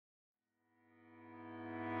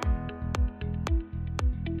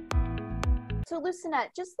So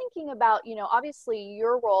Lucinette, just thinking about, obviously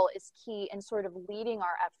your role is key in sort of leading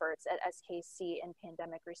our efforts at SKC in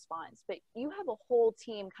pandemic response, but you have a whole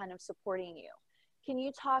team kind of supporting you. Can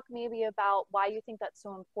you talk maybe about why you think that's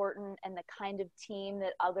so important and the kind of team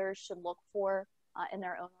that others should look for in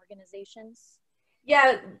their own organizations?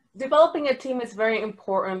 Yeah, developing a team is very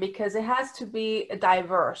important because it has to be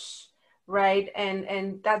diverse, right?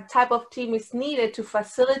 And that type of team is needed to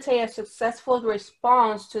facilitate a successful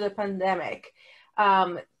response to the pandemic.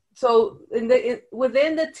 So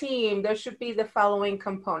within the team, there should be the following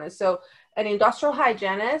components. So an industrial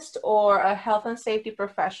hygienist or a health and safety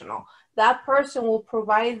professional. That person will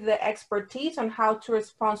provide the expertise on how to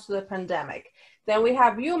respond to the pandemic. Then we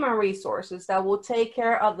have human resources that will take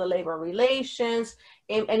care of the labor relations,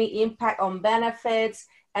 any impact on benefits,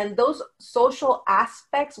 and those social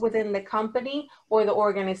aspects within the company or the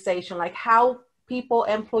organization, like how people,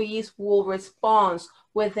 employees will respond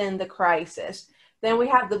within the crisis. Then we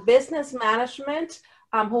have the business management,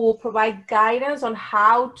 who will provide guidance on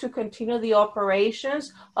how to continue the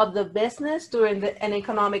operations of the business during an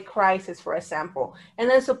economic crisis, for example. And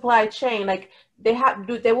then supply chain, like they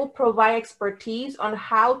will provide expertise on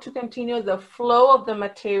how to continue the flow of the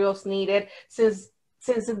materials needed, since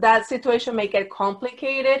that situation may get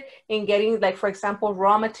complicated in getting, like, for example,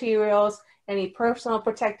 raw materials, any personal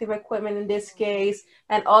protective equipment in this case,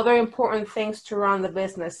 and other important things to run the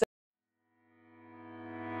business.